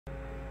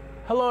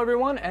Hello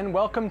everyone, and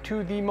welcome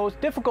to the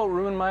most difficult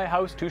room in my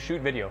house to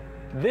shoot video.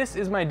 This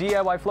is my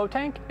DIY float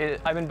tank.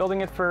 I've been building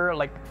it for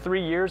like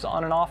 3 years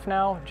on and off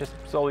now, just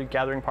slowly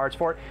gathering parts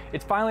for it.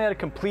 It's finally at a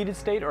completed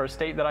state, or a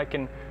state that I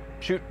can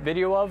shoot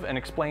video of and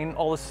explain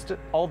all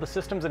the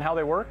systems and how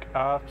they work.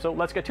 So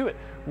let's get to it.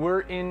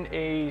 We're in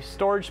a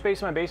storage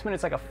space in my basement.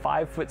 It's like a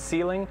 5-foot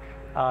ceiling.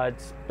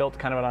 It's built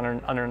kind of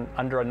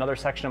under another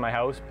section of my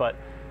house, but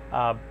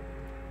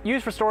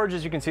used for storage.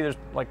 As you can see, there's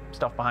like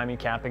stuff behind me,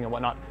 camping and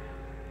whatnot.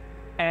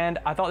 And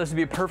I thought this would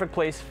be a perfect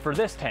place for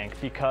this tank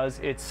because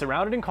it's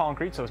surrounded in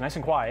concrete, so it's nice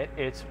and quiet.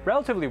 It's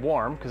relatively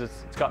warm because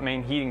it's got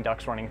main heating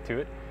ducts running through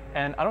it.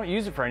 And I don't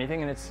use it for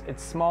anything, and it's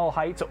small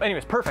height. So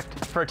anyways,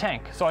 perfect for a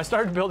tank. So I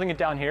started building it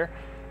down here,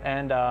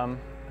 and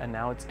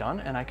now it's done,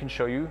 and I can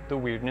show you the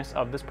weirdness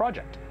of this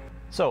project.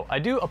 So I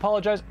do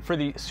apologize for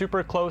the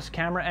super close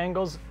camera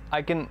angles.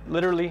 I can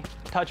literally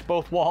touch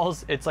both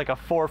walls. It's like a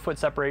 4-foot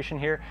separation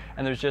here,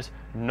 and there's just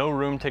no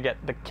room to get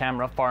the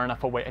camera far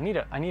enough away. I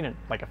need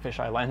like a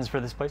fisheye lens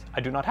for this place.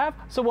 I do not have,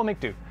 so we'll make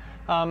do.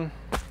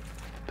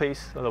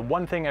 Please, so the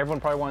one thing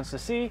everyone probably wants to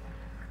see,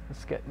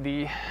 let's get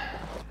the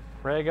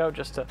rag out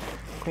just to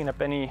clean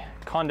up any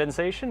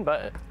condensation.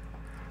 But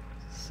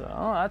so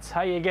that's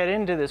how you get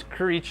into this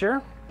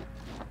creature.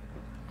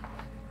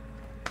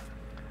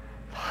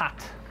 Hot.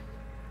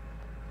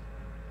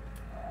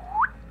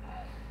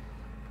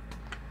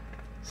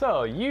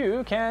 So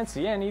you can't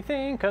see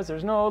anything because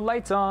there's no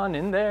lights on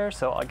in there.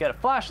 So I'll get a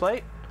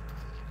flashlight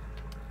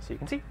so you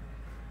can see.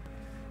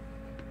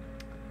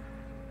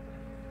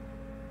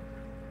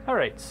 All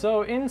right,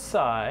 so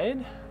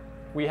inside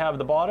we have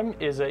the bottom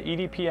is a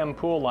EDPM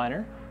pool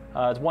liner.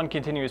 It's one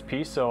continuous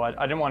piece, so I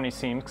didn't want any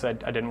seams because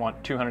I didn't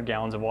want 200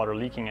 gallons of water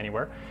leaking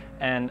anywhere.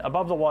 And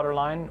above the water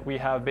line, we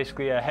have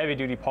basically a heavy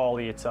duty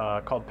poly. It's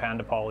called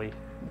Panda Poly.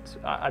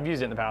 I've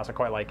used it in the past, I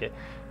quite like it.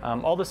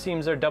 All the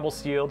seams are double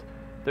sealed.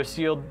 They're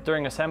sealed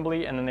during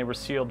assembly, and then they were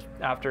sealed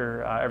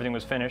after everything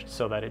was finished,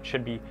 so that it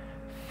should be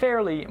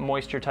fairly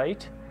moisture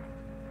tight.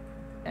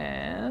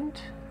 And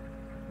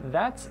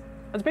that's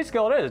basically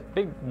all it is.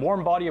 Big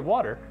warm body of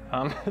water.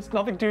 It's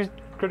nothing too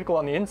critical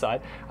on the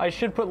inside. I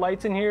should put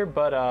lights in here,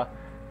 but I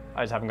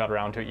just haven't got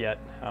around to it yet.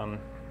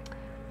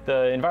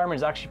 The environment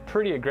is actually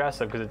pretty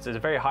aggressive because it's a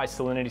very high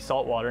salinity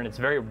salt water, and it's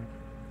very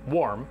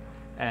warm.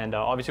 And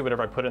obviously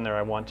whatever I put in there,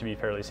 I want to be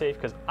fairly safe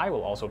because I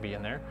will also be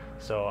in there.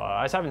 So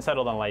I just haven't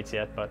settled on lights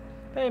yet, but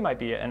they might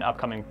be an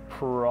upcoming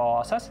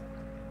process.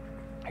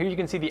 Here you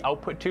can see the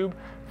output tube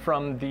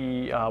from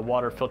the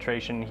water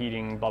filtration,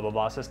 heating, blah, blah,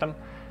 blah system.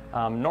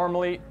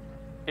 Normally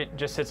it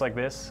just sits like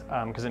this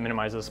because it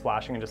minimizes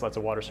splashing and just lets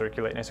the water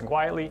circulate nice and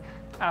quietly.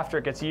 After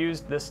it gets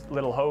used, this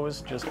little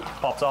hose just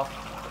pops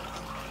off.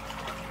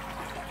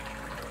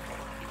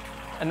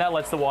 And that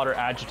lets the water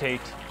agitate,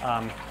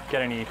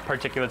 get any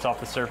particulates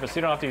off the surface.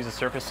 You don't have to use a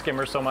surface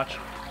skimmer so much.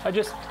 I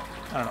don't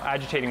know,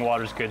 agitating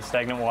water is good.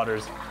 Stagnant water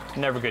is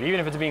never good.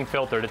 Even if it's being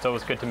filtered, it's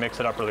always good to mix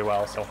it up really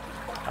well. So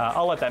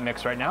I'll let that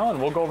mix right now,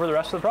 and we'll go over the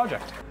rest of the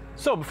project.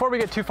 So before we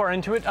get too far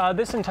into it,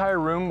 this entire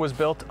room was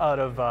built out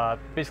of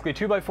basically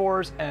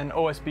 2x4s and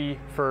OSB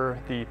for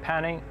the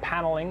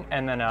paneling,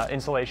 and then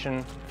insulation,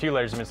 a few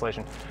layers of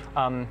insulation.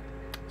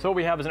 So what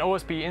we have is an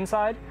OSB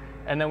inside,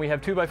 and then we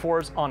have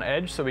 2x4s on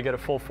edge, so we get a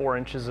full 4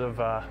 inches of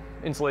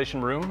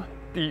insulation room.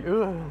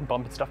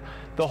 Bumping stuff.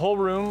 The whole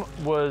room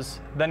was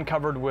then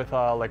covered with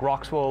like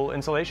rock wool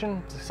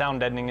insulation,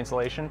 sound deadening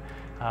insulation,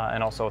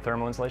 and also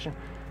thermal insulation.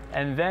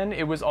 And then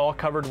it was all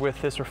covered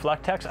with this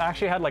Reflectex. I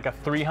actually had like a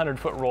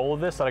 300-foot roll of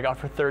this that I got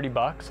for 30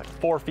 bucks, like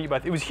 4 feet by.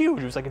 It was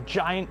huge. It was like a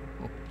giant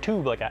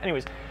tube like that.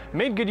 Anyways,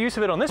 made good use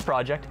of it on this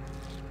project.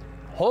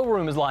 Whole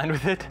room is lined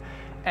with it,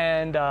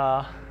 and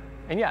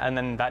yeah, and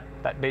then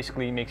that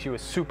basically makes you a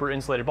super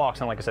insulated box.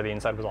 And like I said, the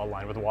inside was all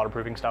lined with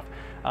waterproofing stuff.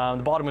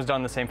 The bottom was done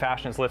in the same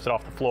fashion. It's lifted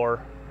off the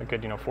floor, a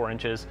good 4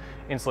 inches,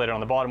 insulated on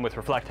the bottom with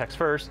Reflectex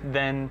first,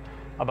 then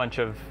a bunch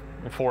of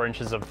 4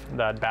 inches of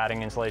that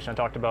batting insulation I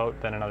talked about,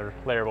 then another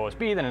layer of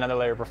OSB, then another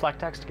layer of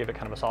Reflectex to give it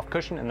kind of a soft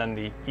cushion, and then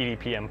the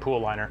EDPM pool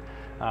liner.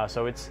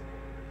 So it's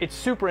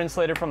super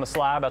insulated from the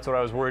slab. That's what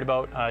I was worried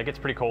about. It gets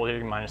pretty cold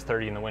here, minus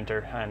 30 in the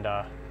winter, and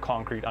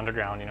concrete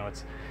underground,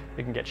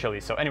 it can get chilly.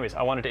 So anyways,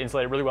 I wanted to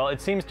insulate it really well. It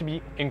seems to be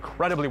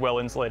incredibly well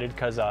insulated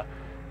because I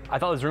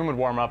thought this room would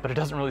warm up, but it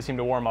doesn't really seem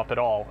to warm up at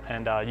all,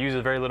 and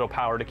uses very little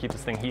power to keep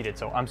this thing heated.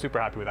 So I'm super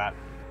happy with that.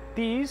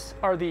 These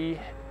are the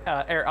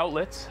air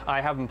outlets.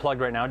 I have them plugged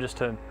right now just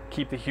to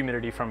keep the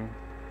humidity from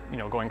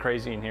going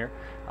crazy in here.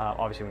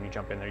 Obviously when you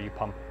jump in there, you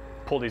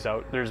pull these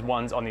out. There's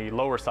ones on the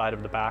lower side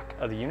of the back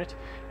of the unit,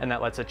 and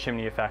that lets a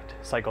chimney effect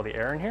cycle the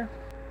air in here.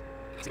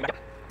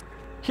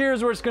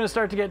 Here's where it's going to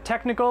start to get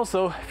technical.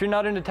 So if you're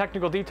not into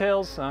technical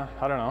details, I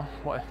don't know,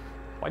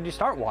 why'd you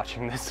start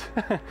watching this?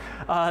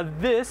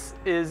 This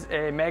is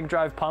a mag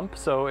drive pump.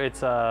 So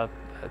it's I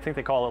think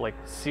they call it like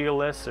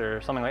sealless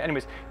or something like.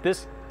 Anyways,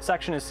 this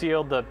section is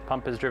sealed. The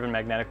pump is driven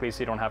magnetically,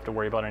 so you don't have to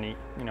worry about any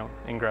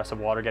ingress of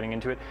water getting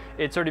into it.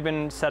 It's already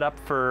been set up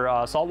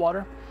for salt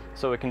water,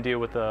 so it can deal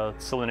with the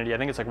salinity. I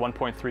think it's like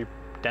 1.3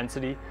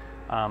 density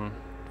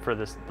for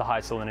the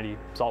high salinity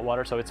salt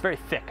water. So it's very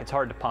thick, it's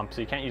hard to pump,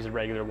 so you can't use a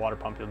regular water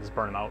pump, you'll just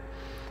burn them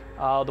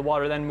out. The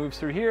water then moves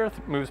through here,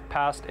 moves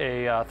past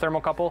a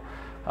thermocouple.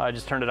 I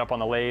just turned it up on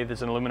the lathe.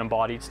 There's an aluminum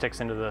body, it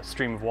sticks into the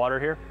stream of water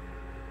here.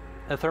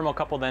 The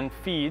thermocouple then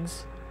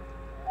feeds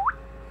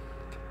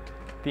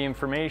the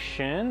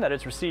information that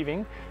it's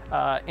receiving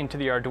into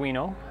the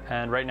Arduino,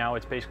 and right now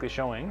it's basically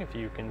showing, if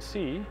you can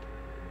see,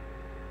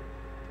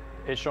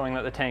 it's showing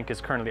that the tank is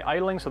currently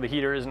idling, so the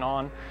heater isn't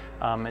on,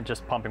 and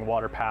just pumping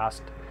water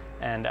past,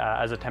 and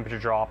as the temperature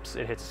drops,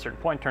 it hits a certain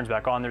point, turns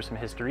back on. There's some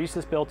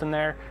hysteresis built in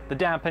there. The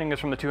dampening is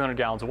from the 200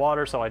 gallons of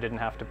water, so I didn't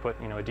have to put,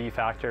 a D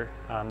factor.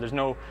 There's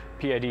no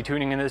PID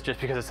tuning in this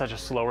just because it's such a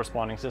slow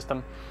responding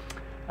system.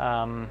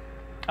 And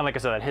like I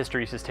said, that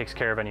hysteresis takes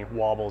care of any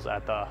wobbles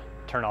at the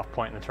turn off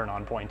point and the turn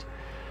on point.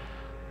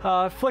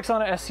 Flicks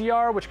on a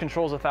SCR, which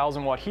controls a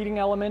 1000 watt heating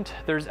element.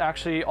 There's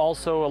actually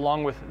also,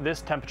 along with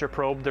this temperature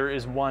probe, there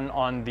is one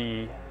on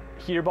the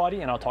heater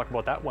body, and I'll talk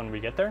about that when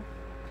we get there.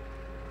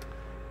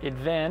 It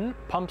then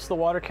pumps the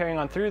water carrying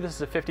on through. This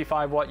is a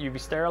 55 watt UV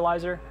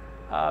sterilizer.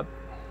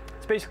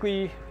 It's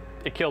basically,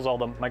 it kills all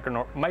the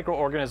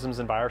microorganisms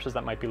and viruses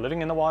that might be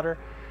living in the water.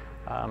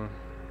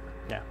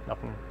 Yeah,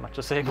 nothing much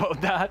to say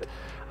about that.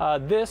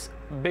 This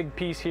big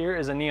piece here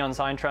is a neon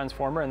sign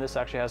transformer, and this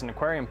actually has an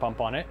aquarium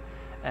pump on it.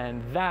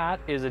 And that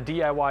is a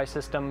DIY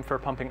system for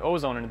pumping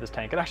ozone into this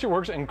tank. It actually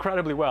works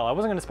incredibly well. I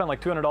wasn't gonna spend like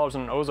 $200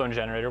 on an ozone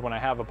generator when I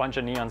have a bunch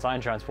of neon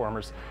sign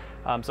transformers.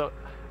 So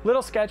a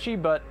little sketchy,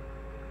 but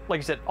like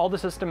I said, all the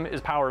system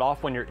is powered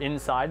off when you're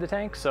inside the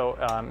tank, so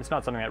it's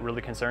not something that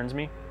really concerns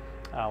me.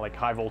 Like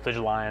high voltage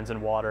lines and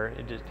water.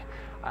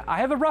 I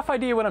have a rough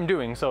idea what I'm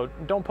doing, so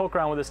don't poke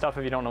around with this stuff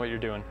if you don't know what you're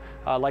doing.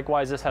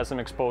 Likewise, this has some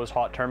exposed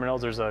hot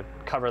terminals. There's a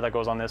cover that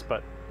goes on this,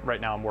 but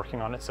right now I'm working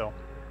on it, so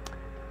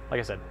like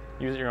I said,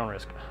 use at your own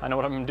risk. I know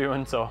what I'm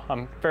doing, so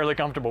I'm fairly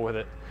comfortable with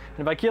it. And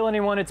if I kill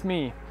anyone, it's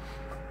me.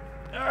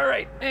 All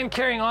right, and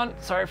carrying on.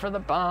 Sorry for the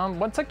bomb.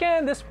 Once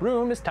again, this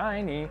room is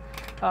tiny.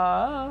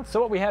 So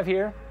what we have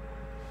here,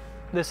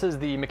 this is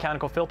the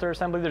mechanical filter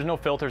assembly. There's no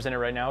filters in it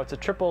right now. It's a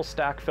triple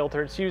stack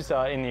filter. It's used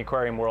in the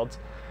aquarium worlds.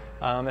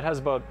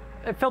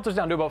 It filters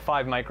down to about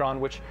 5 micron,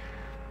 which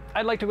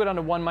I'd like to go down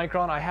to 1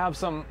 micron. I have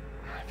some,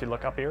 if you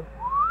look up here,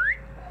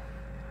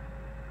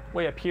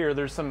 way up here,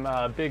 there's some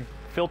big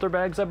filter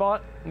bags I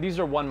bought. These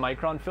are 1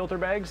 micron filter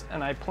bags,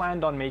 and I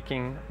planned on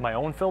making my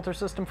own filter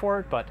system for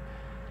it, but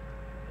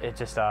it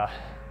just,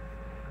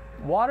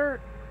 water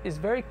is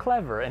very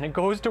clever and it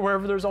goes to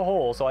wherever there's a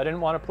hole, so I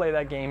didn't want to play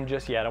that game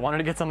just yet. I wanted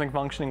to get something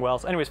functioning well.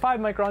 So anyways, 5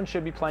 microns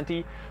should be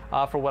plenty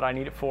for what I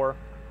need it for,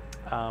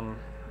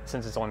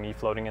 since it's only me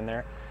floating in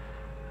there.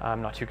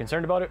 I'm not too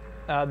concerned about it.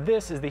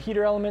 This is the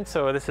heater element,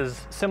 so this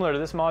is similar to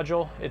this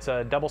module. It's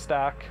a double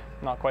stack,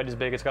 not quite as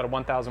big. It's got a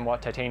 1000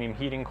 watt titanium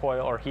heating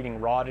coil or heating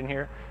rod in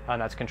here,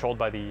 and that's controlled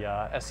by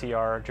the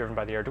SCR driven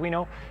by the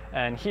Arduino.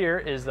 And here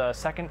is the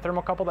second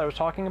thermocouple that I was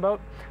talking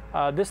about.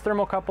 This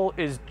thermocouple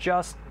is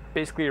just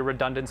basically a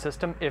redundant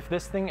system. If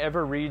this thing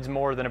ever reads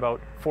more than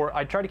about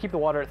I try to keep the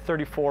water at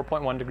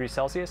 34.1 degrees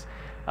Celsius.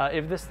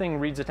 If this thing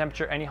reads a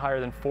temperature any higher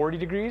than 40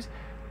 degrees,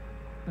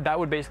 that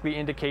would basically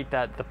indicate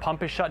that the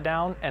pump is shut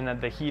down and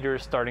that the heater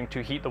is starting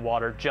to heat the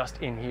water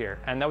just in here.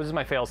 And that was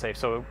my fail-safe.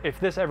 So if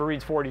this ever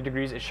reads 40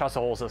 degrees, it shuts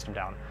the whole system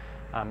down.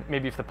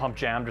 Maybe if the pump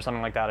jammed or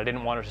something like that, I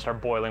didn't want it to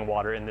start boiling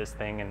water in this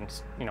thing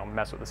and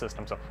mess with the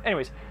system. So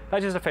anyways,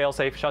 that's just a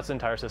fail-safe, shuts the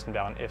entire system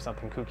down if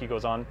something kooky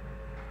goes on.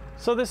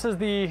 So this is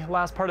the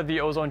last part of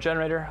the ozone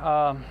generator.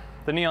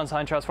 The neon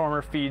sign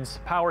transformer feeds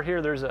power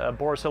here. There's a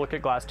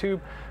borosilicate glass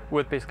tube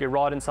with basically a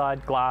rod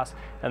inside, glass,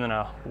 and then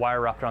a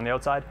wire wrapped around the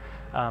outside.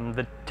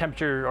 The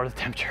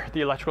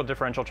electrical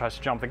differential tries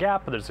to jump the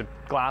gap, but there's a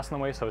glass in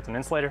the way, so it's an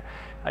insulator.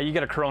 You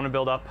get a corona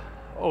buildup,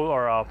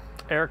 or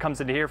air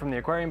comes into here from the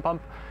aquarium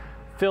pump,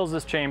 fills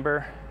this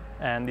chamber,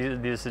 and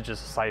this is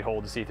just a side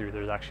hole to see through.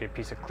 There's actually a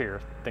piece of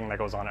clear thing that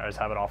goes on it. I just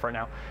have it off right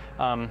now.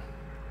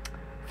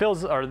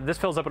 This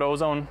fills up with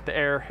ozone. The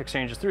air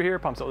exchanges through here,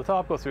 pumps out the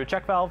top, goes through a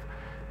check valve,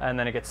 and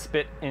then it gets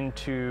spit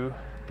into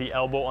the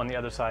elbow on the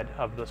other side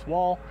of this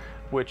wall,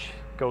 which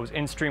goes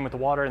in stream with the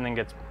water and then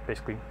gets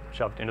basically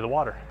shoved into the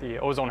water. The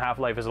ozone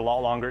half-life is a lot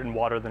longer in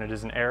water than it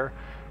is in air,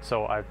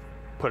 so I've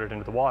put it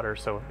into the water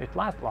so it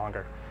lasts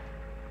longer.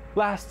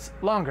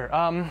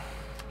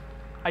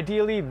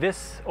 Ideally,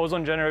 this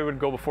ozone generator would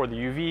go before the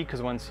UV,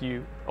 because once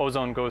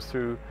ozone goes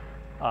through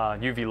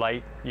UV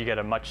light, you get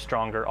a much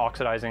stronger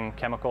oxidizing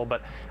chemical,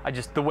 but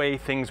the way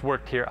things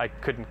worked here, I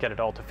couldn't get it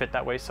all to fit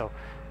that way, so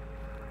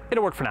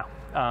it'll work for now.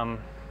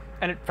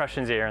 And it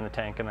freshens the air in the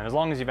tank, and then as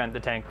long as you vent the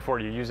tank before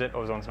you use it,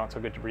 ozone's not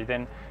so good to breathe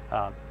in.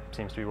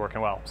 Seems to be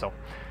working well. So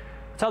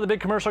that's how the big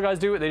commercial guys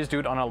do it. They just do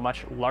it on a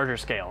much larger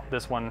scale.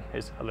 This one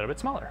is a little bit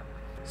smaller.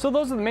 So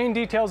those are the main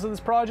details of this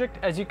project.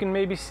 As you can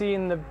maybe see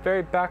in the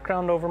very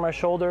background over my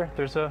shoulder,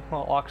 there's a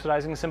little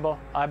oxidizing symbol.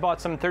 I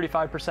bought some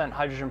 35%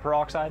 hydrogen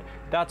peroxide.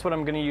 That's what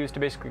I'm going to use to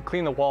basically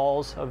clean the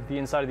walls of the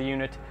inside of the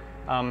unit.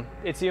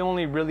 It's the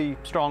only really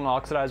strong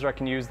oxidizer I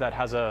can use that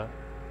has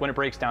when it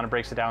breaks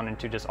it down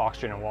into just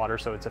oxygen and water,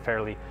 so it's a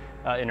fairly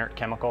inert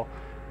chemical.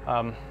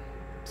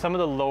 some of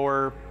the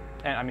lower,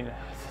 and I mean,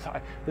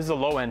 this is a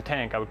low-end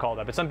tank, I would call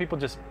that, but some people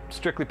just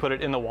strictly put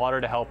it in the water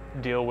to help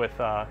deal with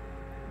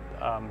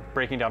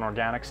breaking down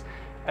organics.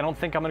 I don't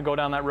think I'm going to go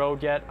down that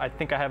road yet. I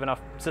think I have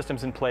enough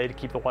systems in play to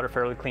keep the water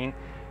fairly clean.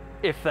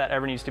 If that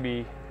ever needs to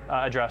be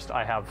addressed,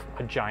 I have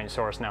a giant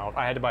source now.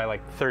 I had to buy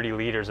like 30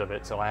 liters of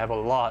it, so I have a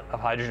lot of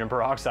hydrogen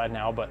peroxide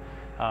now, but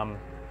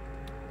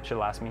should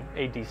last me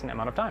a decent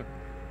amount of time.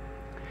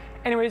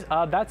 Anyways,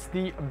 that's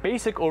the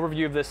basic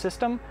overview of this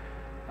system.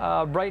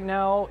 Right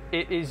now,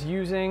 it is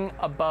using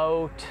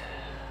about,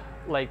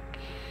 like,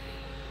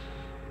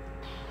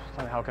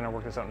 how can I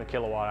work this out into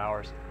kilowatt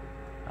hours?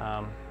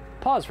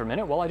 Pause for a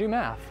minute while I do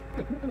math.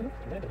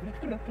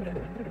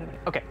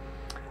 Okay.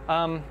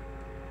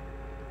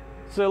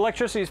 So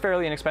electricity is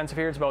fairly inexpensive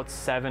here. It's about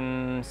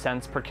 7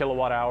 cents per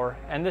kilowatt hour.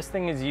 And this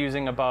thing is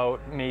using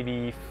about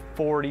maybe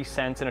 40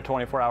 cents in a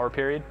 24-hour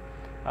period.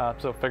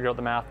 So figure out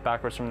the math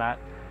backwards from that.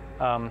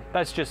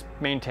 That's just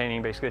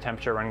maintaining basically the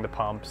temperature, running the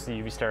pumps, the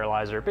UV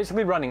sterilizer,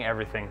 basically running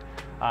everything.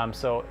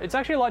 So it's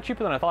actually a lot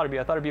cheaper than I thought it'd be.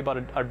 I thought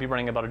I'd be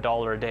running about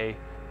 $1 a day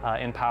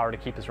in power to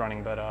keep this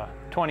running, but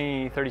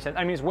 20, 30 cents.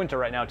 I mean, it's winter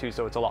right now too,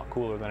 so it's a lot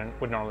cooler than it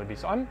would normally be.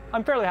 So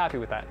I'm fairly happy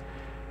with that.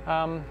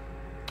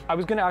 I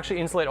was gonna actually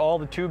insulate all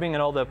the tubing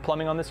and all the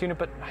plumbing on this unit,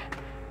 but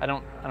I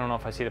don't know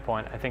if I see the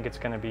point. I think it's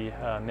gonna be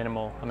a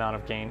minimal amount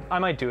of gain. I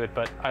might do it,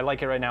 but I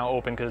like it right now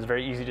open because it's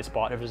very easy to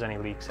spot if there's any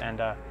leaks.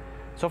 And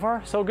so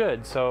far, so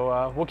good.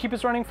 So we'll keep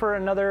this running for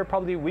another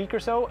probably week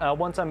or so.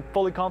 Once I'm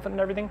fully confident in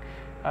everything,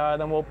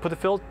 then we'll put the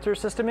filter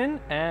system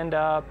in and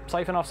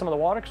siphon off some of the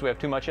water because we have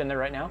too much in there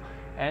right now,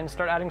 and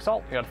start adding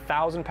salt. We got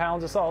 1,000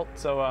 pounds of salt,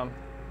 so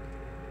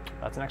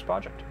that's the next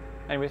project.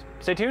 Anyways,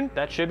 stay tuned.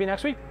 That should be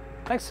next week.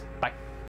 Thanks. Bye.